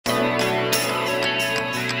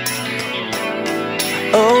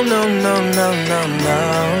no, no, no, no,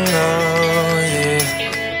 no, no, yeah.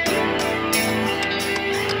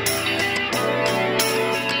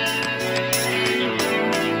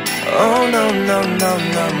 Oh no, no, no,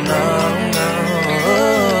 no, no, no.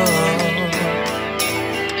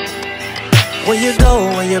 Where you go,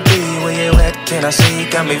 where you be, where you at, can I see?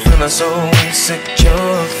 Got me feeling so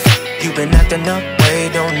insecure. You been acting up, way,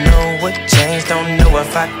 don't know what changed, don't know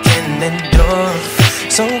if I can endure.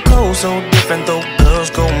 So cold, so different, though girls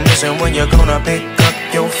go missing. When you're gonna pick up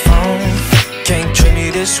your phone? Can't treat me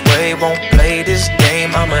this way, won't play this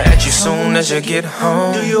game. I'ma at you soon as you get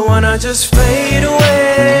home. Do you wanna just fade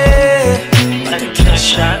away? Like a kill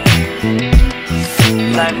shot,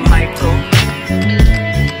 like Michael,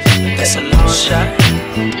 that's a long shot.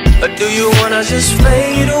 Or do you wanna just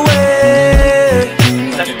fade away?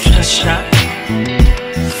 Like a kill shot,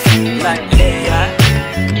 like AI,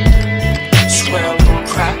 swear I won't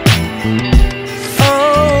cry.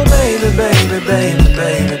 Oh baby, baby, baby,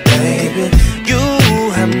 baby, baby, you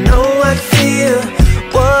have no idea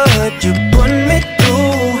what you put me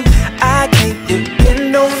through. I can't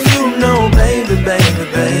depend on you, no, baby, baby,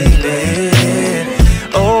 baby.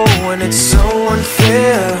 Oh, and it's so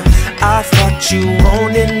unfair. I thought you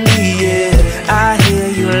wanted me, yeah. I hear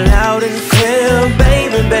you loud and clear,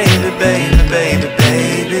 baby, baby, baby, baby,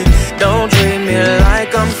 baby. Don't treat me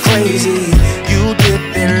like I'm crazy. You dip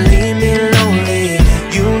and leave me lonely.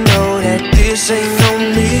 You know that this ain't no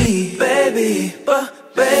me, baby,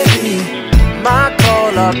 but baby, my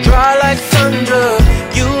call up dry like tundra.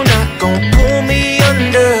 You not gon' pull me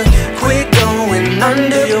under. Quit going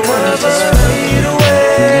under. You wanna just fade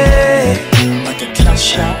away? Like a kill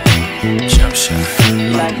shot, Jump shot,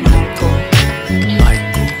 like Michael,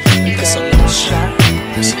 that's a long shot.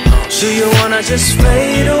 that's a long shot. Do you wanna just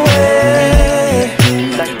fade away?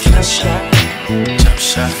 Like a kill shot, Jump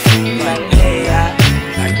shot, like AI,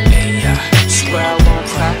 like AI. swear I won't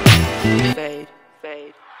cry. Fade,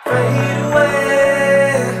 fade. Fade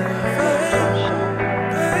away.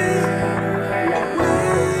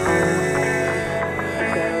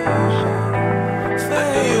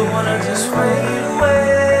 Do you wanna just fade